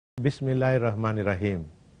Bismillahirrahmanirrahim.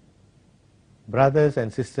 Brothers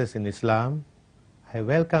and sisters in Islam, I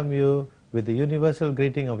welcome you with the universal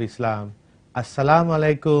greeting of Islam. Assalamu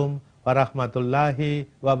alaikum wa rahmatullahi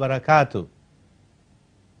wa barakatuh.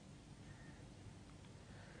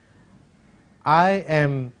 I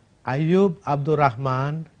am Ayub Abdul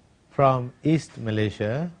Rahman from East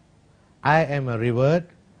Malaysia. I am a revert.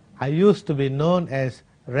 I used to be known as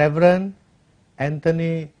Reverend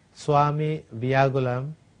Anthony Swamy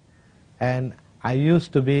Viagulam, and I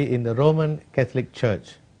used to be in the Roman Catholic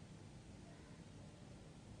Church.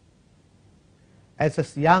 As a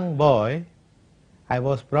young boy, I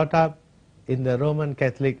was brought up in the Roman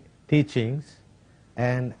Catholic teachings,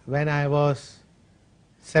 and when I was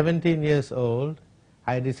 17 years old,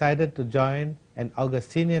 I decided to join an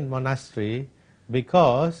Augustinian monastery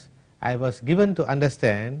because I was given to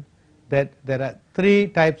understand that there are three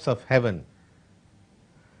types of heaven.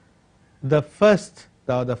 The first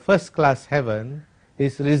class heaven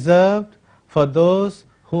is reserved for those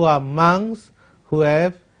who are monks who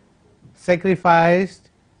have sacrificed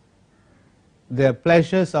their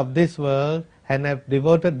pleasures of this world and have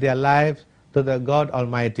devoted their lives to the God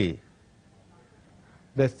Almighty.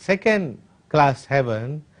 The second class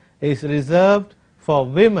heaven is reserved for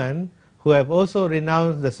women who have also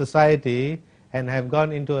renounced the society and have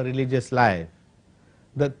gone into a religious life.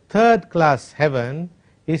 The third class heaven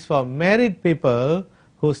is for married people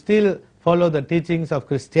who still follow the teachings of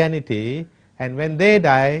Christianity, and when they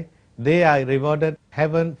die, they are rewarded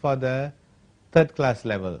heaven for the third class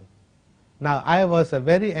level. Now, I was a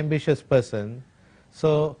very ambitious person,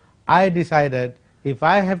 so I decided if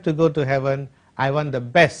I have to go to heaven, I want the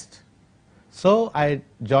best. So I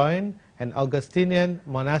joined an Augustinian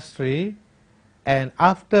monastery, and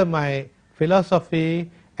after my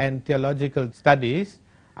philosophy and theological studies,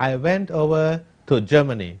 I went over to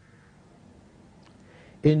Germany.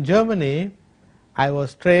 In Germany, I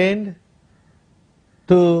was trained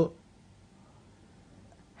to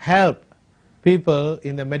help people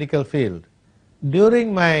in the medical field.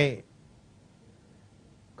 During my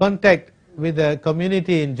contact with the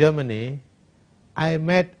community in Germany, I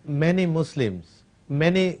met many Muslims,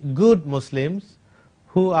 many good Muslims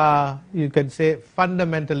who are, you can say,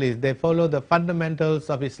 fundamentalists. They follow the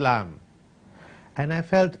fundamentals of Islam. And I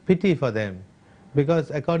felt pity for them,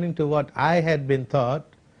 because according to what I had been taught,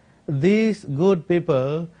 these good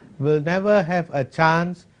people will never have a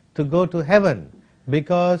chance to go to heaven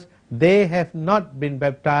because they have not been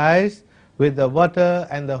baptized with the water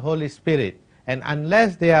and the Holy Spirit. And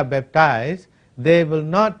unless they are baptized, they will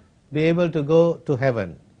not be able to go to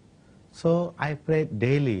heaven. So I prayed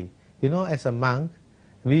daily. You know, as a monk,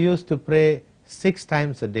 we used to pray 6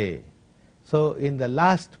 times a day. So in the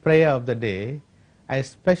last prayer of the day, I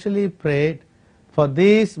especially prayed for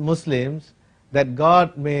these Muslims that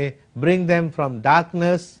God may bring them from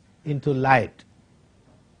darkness into light.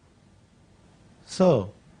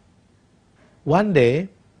 So, one day,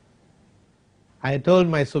 I told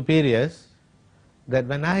my superiors that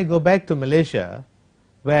when I go back to Malaysia,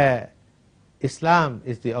 where Islam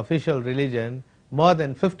is the official religion, more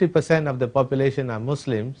than 50% of the population are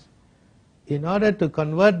Muslims, in order to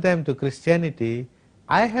convert them to Christianity,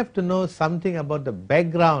 I have to know something about the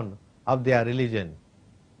background of their religion.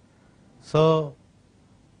 So,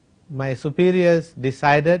 my superiors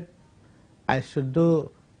decided I should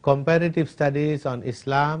do comparative studies on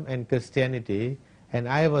Islam and Christianity, and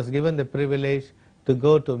I was given the privilege to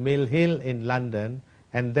go to Mill Hill in London,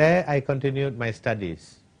 and there I continued my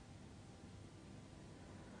studies.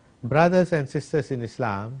 Brothers and sisters in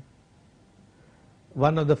Islam,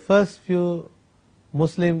 one of the first few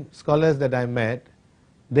Muslim scholars that I met,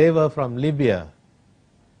 they were from Libya.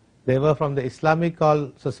 They were from the Islamic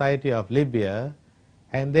Society of Libya,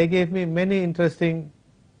 and they gave me many interesting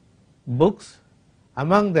books.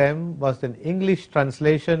 Among them was an English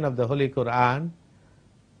translation of the Holy Quran,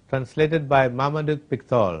 translated by Marmaduke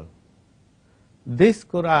Pickthall. This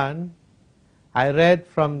Quran I read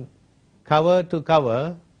from cover to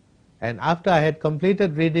cover, and after I had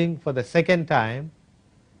completed reading for the second time,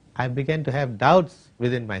 I began to have doubts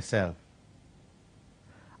within myself.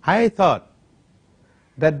 I thought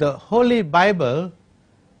that the Holy Bible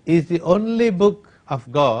is the only book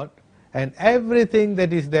of God, and everything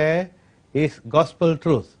that is there is gospel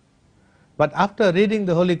truth. But after reading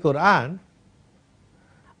the Holy Quran,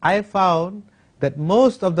 I found that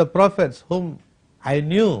most of the prophets whom I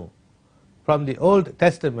knew from the Old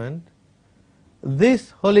Testament,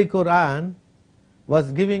 this Holy Quran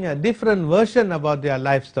was giving a different version about their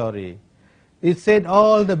life story. It said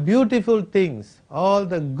all the beautiful things, all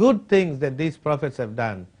the good things that these prophets have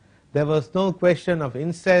done. There was no question of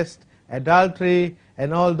incest, adultery,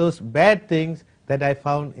 and all those bad things that I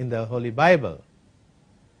found in the Holy Bible.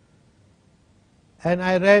 And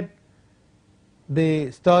I read the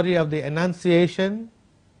story of the Annunciation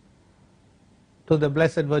to the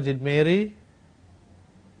Blessed Virgin Mary,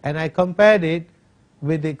 and I compared it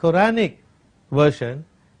with the Quranic version,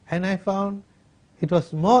 and I found it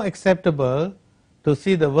was more acceptable to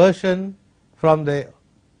see the version from the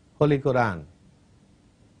Holy Quran.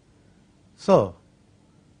 So,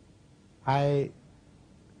 I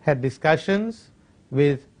had discussions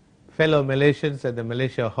with fellow Malaysians at the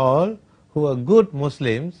Malaysia Hall who were good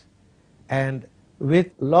Muslims, and with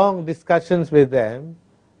long discussions with them,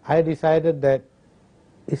 I decided that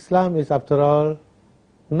Islam is, after all,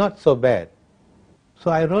 not so bad. So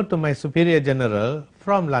I wrote to my Superior General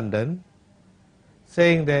from London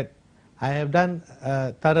saying that I have done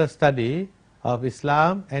a thorough study of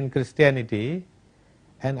Islam and Christianity,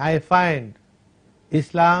 and I find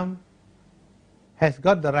Islam has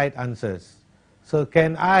got the right answers. So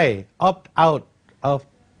can I opt out of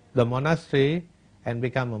the monastery and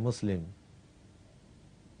become a Muslim?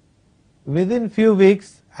 Within few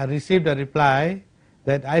weeks, I received a reply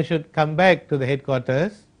that I should come back to the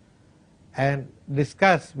headquarters and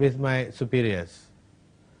discuss with my superiors.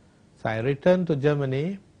 So I returned to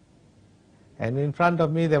Germany, and in front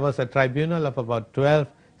of me there was a tribunal of about 12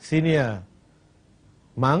 senior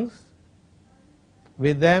monks.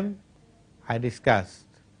 With them, I discussed.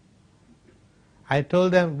 I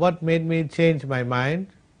told them what made me change my mind,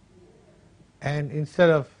 and instead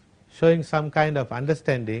of showing some kind of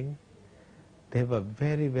understanding, they were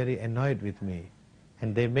very, very annoyed with me,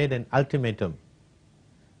 and they made an ultimatum.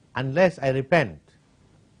 Unless I repent,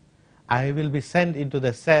 I will be sent into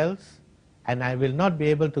the cells, and I will not be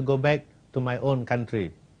able to go back to my own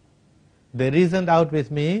country. They reasoned out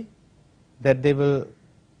with me that they will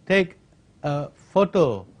take a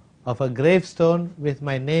photo of a gravestone with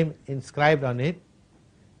my name inscribed on it,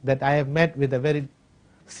 that I have met with a very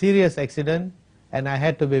serious accident and I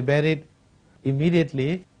had to be buried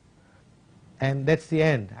immediately, and that's the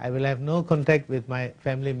end. I will have no contact with my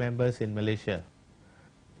family members in Malaysia.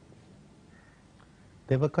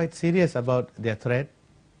 They were quite serious about their threat,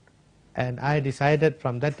 and I decided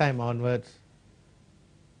from that time onwards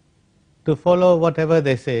to follow whatever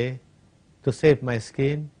they say to save my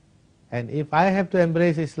skin. And if I have to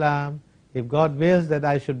embrace Islam, if God wills that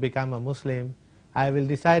I should become a Muslim, I will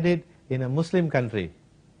decide it in a Muslim country.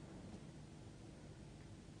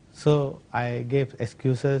 So I gave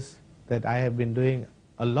excuses that I have been doing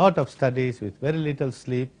a lot of studies with very little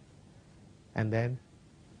sleep, and then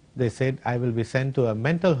they said I will be sent to a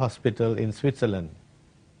mental hospital in Switzerland.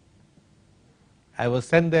 I was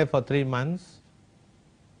sent there for 3 months,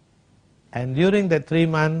 and during the 3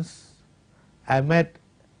 months I met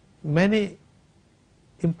many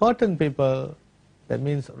important people, that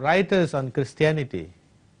means writers on Christianity,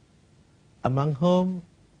 among whom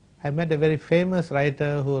I met a very famous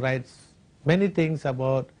writer who writes many things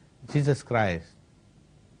about Jesus Christ.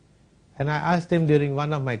 And I asked him during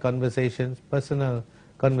one of my conversations, personal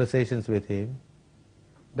conversations with him,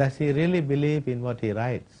 does he really believe in what he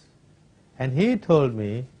writes? And he told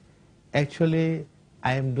me, actually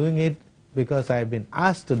I am doing it because I have been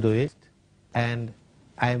asked to do it, and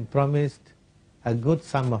I am promised a good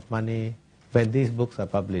sum of money when these books are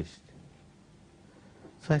published.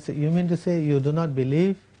 So I said, you mean to say you do not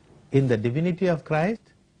believe in the divinity of Christ?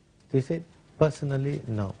 He said, personally,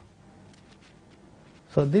 no.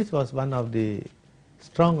 So this was one of the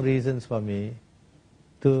strong reasons for me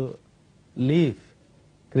to leave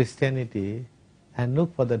Christianity and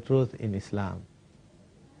look for the truth in Islam.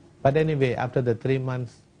 But anyway, after the 3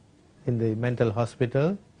 months in the mental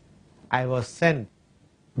hospital, I was sent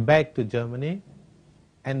back to Germany,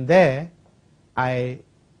 and there I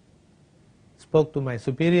spoke to my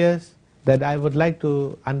superiors that I would like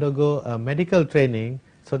to undergo a medical training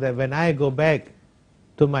so that when I go back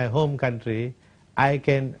to my home country, I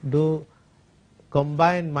can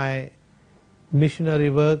combine my missionary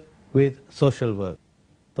work with social work.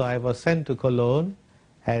 So I was sent to Cologne,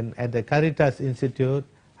 and at the Caritas Institute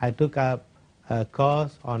I took up a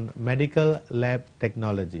course on medical lab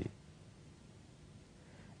technology.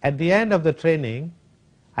 At the end of the training,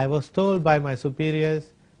 I was told by my superiors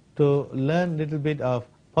to learn a little bit of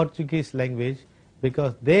Portuguese language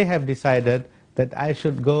because they have decided that I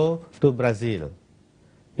should go to Brazil.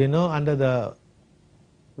 You know, under the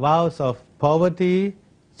vows of poverty,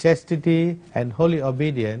 chastity and holy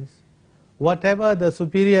obedience, whatever the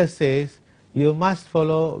superior says, you must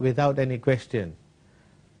follow without any question.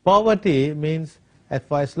 Poverty means that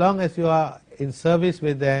for as long as you are in service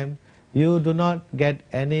with them, you do not get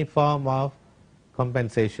any form of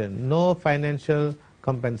compensation, no financial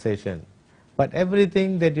compensation. But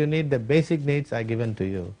everything that you need, the basic needs are given to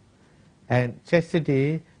you. And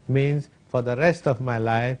chastity means for the rest of my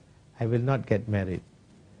life, I will not get married.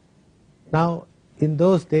 Now, in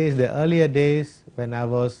those days, the earlier days when I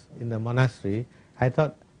was in the monastery, I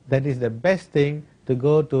thought that is the best thing to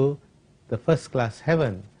go to the first class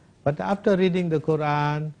heaven. But after reading the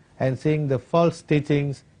Quran and seeing the false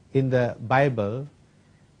teachings in the Bible,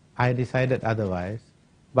 I decided otherwise.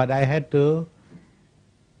 But I had to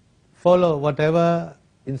follow whatever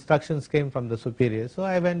instructions came from the superiors. So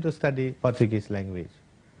I went to study Portuguese language.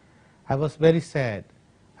 I was very sad.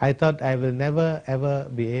 I thought I will never ever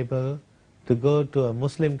be able to go to a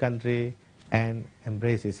Muslim country and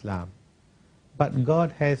embrace Islam. But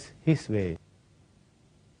God has His way.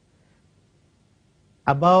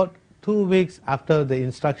 About 2 weeks after the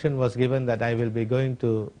instruction was given that I will be going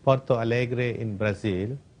to Porto Alegre in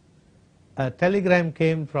Brazil, a telegram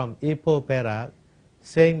came from Ipoh, Perak,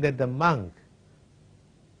 saying that the monk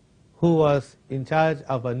who was in charge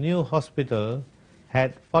of a new hospital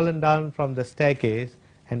had fallen down from the staircase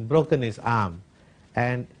and broken his arm,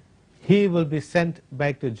 and he will be sent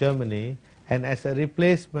back to Germany, and as a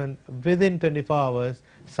replacement, within 24 hours,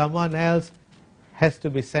 someone else has to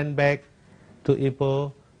be sent back to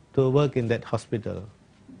Ipoh to work in that hospital.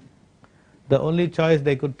 The only choice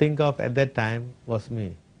they could think of at that time was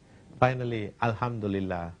me. Finally,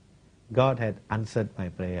 Alhamdulillah, God had answered my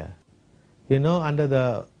prayer. You know, under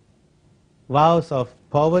the vows of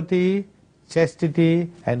poverty,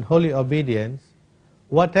 chastity, and holy obedience,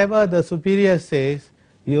 whatever the superior says,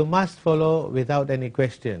 you must follow without any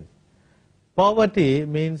question. Poverty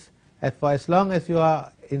means for as long as you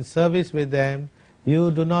are in service with them,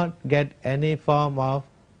 you do not get any form of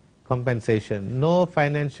compensation, no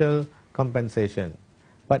financial compensation.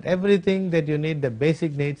 But everything that you need, the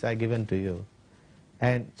basic needs are given to you.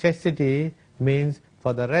 And chastity means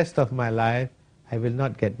for the rest of my life, I will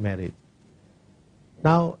not get married.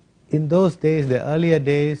 Now, in those days, the earlier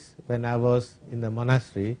days when I was in the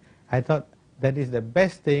monastery, I thought that is the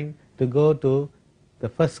best thing to go to the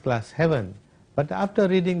first class heaven. But after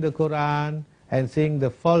reading the Quran and seeing the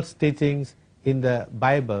false teachings in the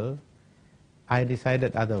Bible, I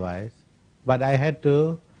decided otherwise. But I had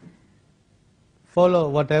to follow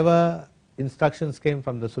whatever instructions came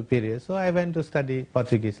from the superiors. So I went to study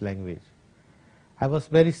Portuguese language. I was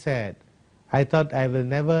very sad. I thought I will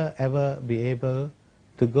never ever be able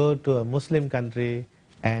to go to a Muslim country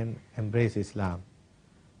and embrace Islam.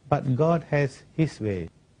 But God has His way.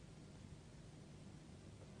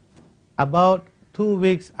 About 2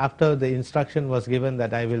 weeks after the instruction was given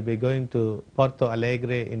that I will be going to Porto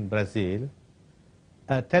Alegre in Brazil,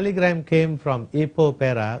 a telegram came from Ipoh,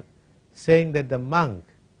 Perak, saying that the monk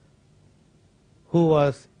who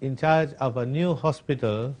was in charge of a new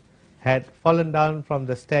hospital had fallen down from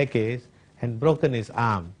the staircase and broken his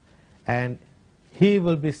arm, and he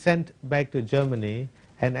will be sent back to Germany,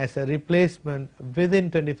 and as a replacement,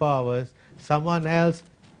 within 24 hours, someone else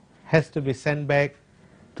has to be sent back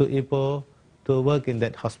to Ipoh to work in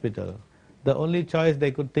that hospital. The only choice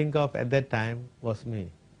they could think of at that time was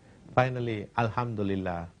me. Finally,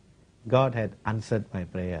 Alhamdulillah, God had answered my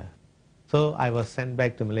prayer. So I was sent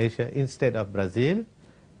back to Malaysia instead of Brazil,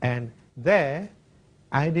 and there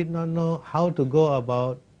I did not know how to go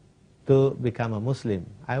about to become a Muslim.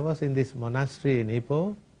 I was in this monastery in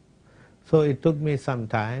Ipoh, so it took me some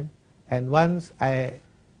time, and once I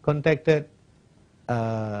contacted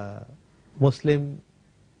a Muslim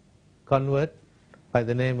convert by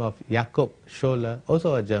the name of Jakob Scholler,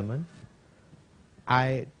 also a German.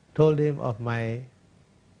 I told him of my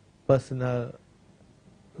personal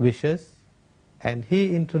wishes, and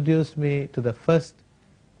he introduced me to the first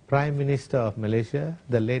Prime Minister of Malaysia,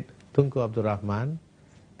 the late Tunku Abdul Rahman,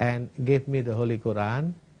 and gave me the Holy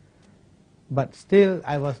Quran. But still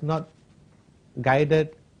I was not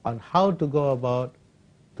guided on how to go about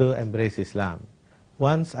to embrace Islam.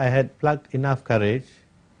 Once I had plucked enough courage,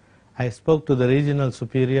 I spoke to the regional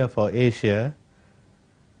superior for Asia,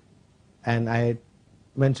 and I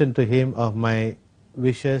mentioned to him of my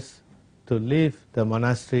wishes to leave the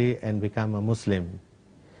monastery and become a Muslim.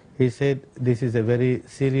 He said, this is a very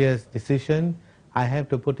serious decision. I have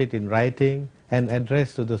to put it in writing and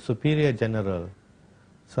address to the Superior General.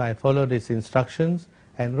 So I followed his instructions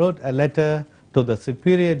and wrote a letter to the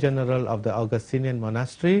Superior General of the Augustinian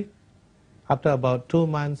Monastery. After about 2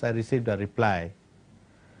 months, I received a reply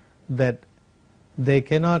that they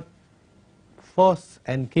cannot force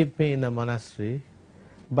and keep me in a monastery,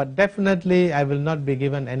 but definitely I will not be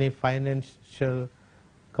given any financial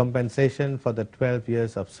compensation for the 12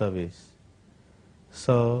 years of service.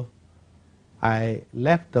 So I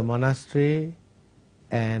left the monastery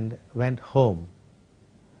and went home.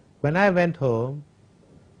 When I went home,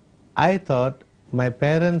 I thought my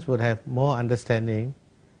parents would have more understanding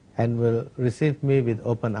and will receive me with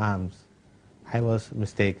open arms. I was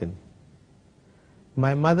mistaken.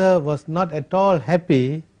 My mother was not at all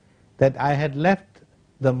happy that I had left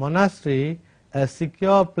the monastery, a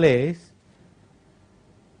secure place,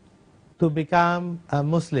 to become a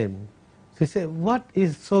Muslim. She said, what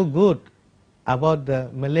is so good about the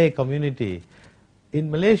Malay community? In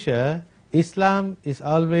Malaysia, Islam is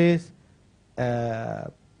always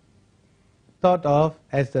thought of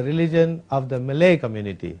as the religion of the Malay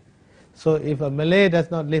community. So if a Malay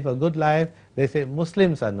does not live a good life, they say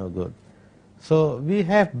Muslims are no good. So we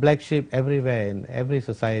have black sheep everywhere in every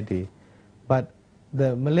society, but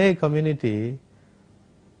the Malay community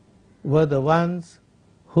were the ones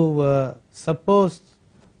who were supposed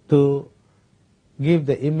to give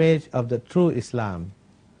the image of the true Islam.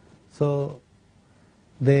 So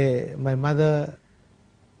my mother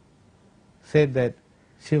said that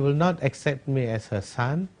she will not accept me as her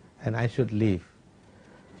son and I should leave.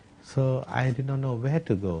 So I did not know where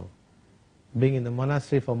to go. Being in the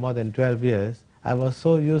monastery for more than 12 years, I was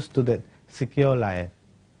so used to that secure life.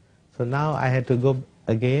 So now I had to go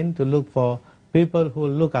again to look for people who will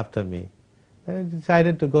look after me. And I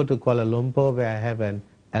decided to go to Kuala Lumpur, where I have an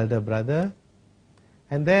elder brother.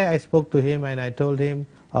 And there I spoke to him and I told him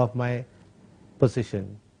of my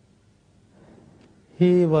position.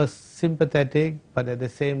 He was sympathetic, but at the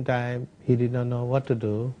same time, he did not know what to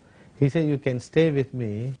do. He said, you can stay with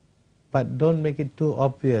me, but don't make it too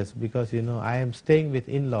obvious, because I am staying with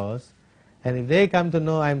in-laws, and if they come to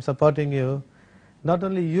know I am supporting you, not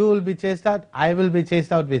only you will be chased out, I will be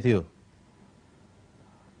chased out with you.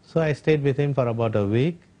 So I stayed with him for about a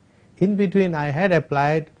week. In between, I had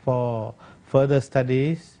applied for further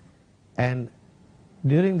studies, and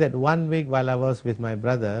during that 1 week while I was with my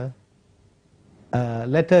brother, a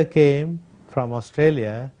letter came from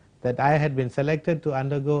Australia that I had been selected to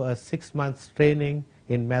undergo a 6 months training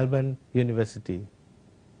in Melbourne University.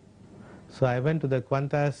 So I went to the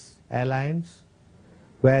Qantas Airlines,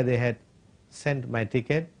 where they had sent my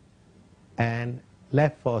ticket, and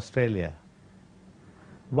left for Australia.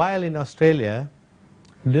 While in Australia,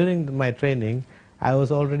 during my training, I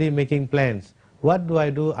was already making plans. What do I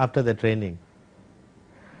do after the training?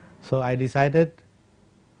 So I decided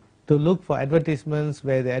to look for advertisements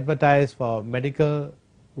where they advertise for medical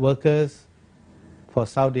workers for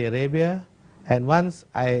Saudi Arabia. And once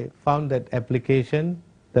I found that application,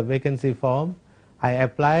 the vacancy form, I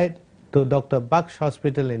applied to Dr. Baksh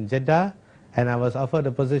Hospital in Jeddah, and I was offered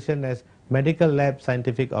a position as Medical Lab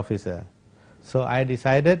Scientific Officer. So I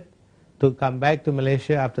decided to come back to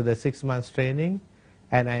Malaysia after the 6 months training,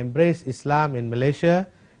 and I embraced Islam in Malaysia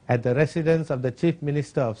at the residence of the Chief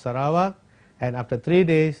Minister of Sarawak, and after 3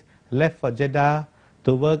 days left for Jeddah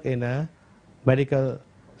to work in a medical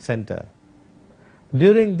center.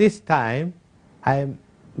 During this time, I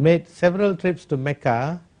made several trips to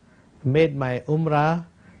Mecca, made my Umrah,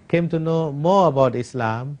 came to know more about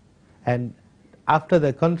Islam, and after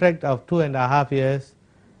the contract of 2.5 years,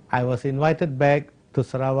 I was invited back to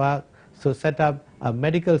Sarawak to set up a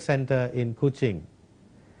medical center in Kuching.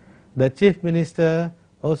 The Chief Minister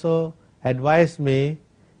also advised me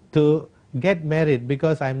to get married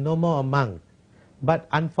because I'm no more a monk. But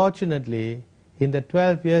unfortunately, in the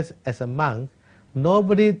 12 years as a monk,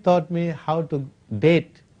 nobody taught me how to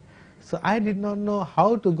date. So I did not know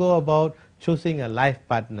how to go about choosing a life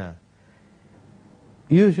partner.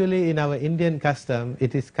 Usually in our Indian custom,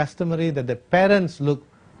 it is customary that the parents look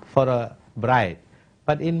for a bride.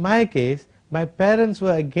 But in my case, my parents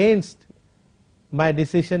were against my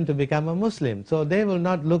decision to become a Muslim. So they will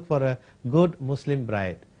not look for a good Muslim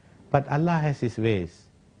bride. But Allah has His ways.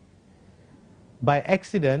 By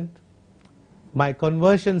accident, my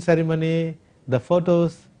conversion ceremony, the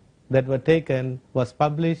photos that were taken was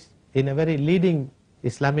published in a very leading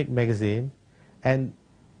Islamic magazine, and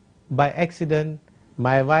by accident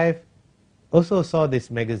my wife also saw this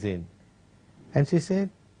magazine, and she said,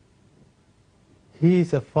 he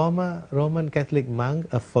is a former Roman Catholic monk,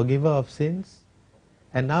 a forgiver of sins,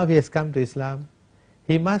 and now he has come to Islam.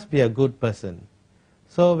 He must be a good person.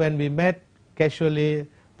 So when we met casually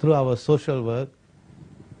through our social work,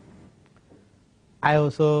 I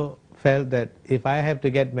also felt that if I have to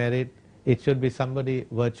get married, it should be somebody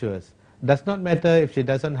virtuous. Does not matter if she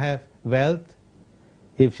doesn't have wealth,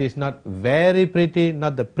 if she's not very pretty,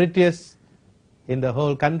 not the prettiest in the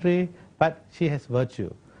whole country, but she has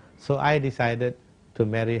virtue. So I decided to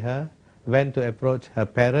marry her, went to approach her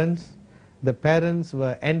parents. The parents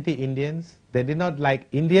were anti-Indians. They did not like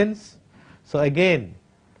Indians. So again,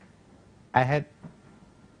 I had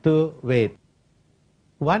to wait.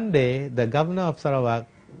 One day, the governor of Sarawak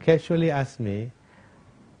casually asked me,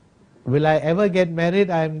 will I ever get married?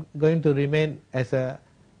 I'm going to remain as an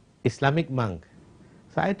Islamic monk.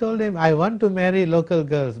 So I told him, I want to marry local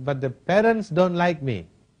girls, but the parents don't like me.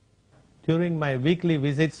 During my weekly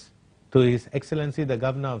visits to His Excellency the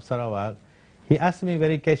Governor of Sarawak, he asked me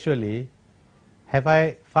very casually, have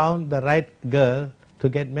I found the right girl to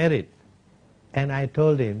get married? And I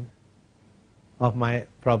told him of my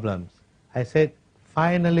problems. I said,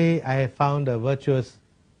 finally I have found a virtuous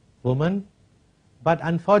woman, but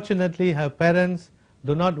unfortunately her parents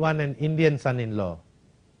do not want an Indian son-in-law.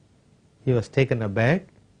 He was taken aback,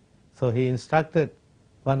 so he instructed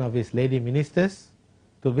one of his lady ministers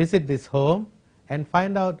to visit this home and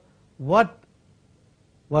find out what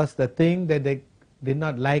was the thing that they did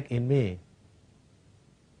not like in me.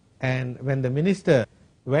 And when the minister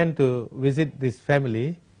went to visit this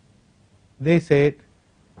family, they said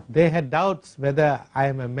they had doubts whether I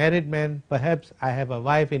am a married man, perhaps I have a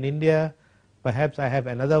wife in India, perhaps I have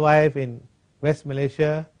another wife in West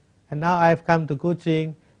Malaysia, and now I have come to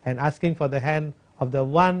Kuching and asking for the hand of the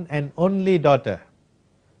one and only daughter.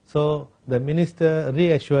 So the minister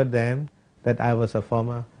reassured them that I was a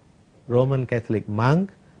former Roman Catholic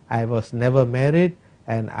monk, I was never married,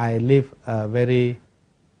 and I live a very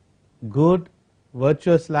good,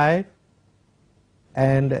 virtuous life,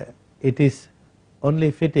 and it is only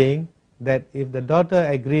fitting that if the daughter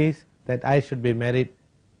agrees that I should be married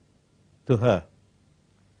to her.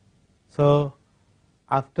 So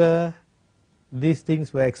after these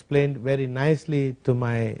things were explained very nicely to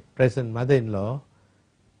my present mother-in-law,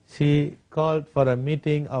 she called for a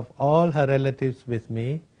meeting of all her relatives with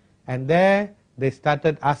me, and there they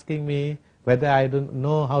started asking me whether I don't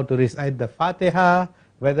know how to recite the Fatiha,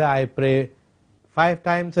 whether I pray 5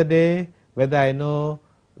 times a day, whether I know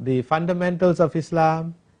the fundamentals of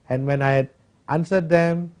Islam, and when I had answered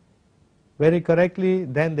them very correctly,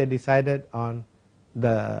 then they decided on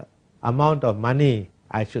the amount of money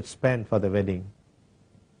I should spend for the wedding.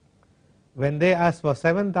 When they asked for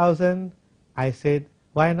 7,000, I said,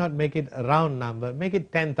 why not make it a round number, make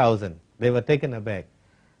it 10,000. They were taken aback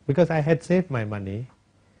because I had saved my money.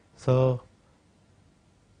 So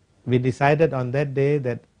we decided on that day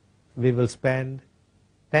that we will spend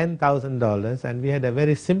 $10,000, and we had a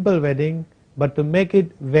very simple wedding, but to make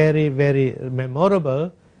it very, very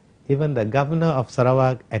memorable, even the governor of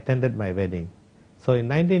Sarawak attended my wedding. So in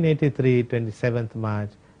 1983, 27th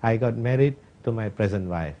March, I got married to my present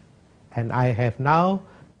wife. And I have now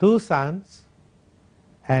 2 sons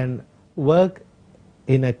and work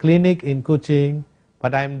in a clinic in Kuching,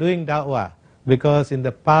 but I am doing da'wah because in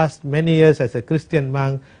the past many years as a Christian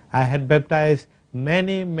monk, I had baptized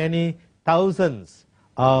many, many thousands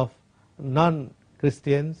of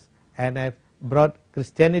non-Christians, and I've brought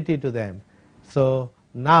Christianity to them. So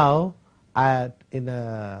now,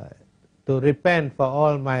 to repent for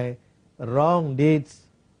all my wrong deeds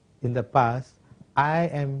in the past, I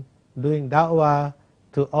am doing da'wah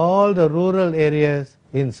to all the rural areas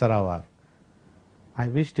in Sarawak. I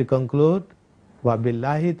wish to conclude, wa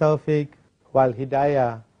billahi taufiq wal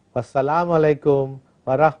hidayah, wassalamu alaikum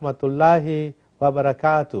wa rahmatullahi wa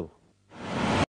barakatuh.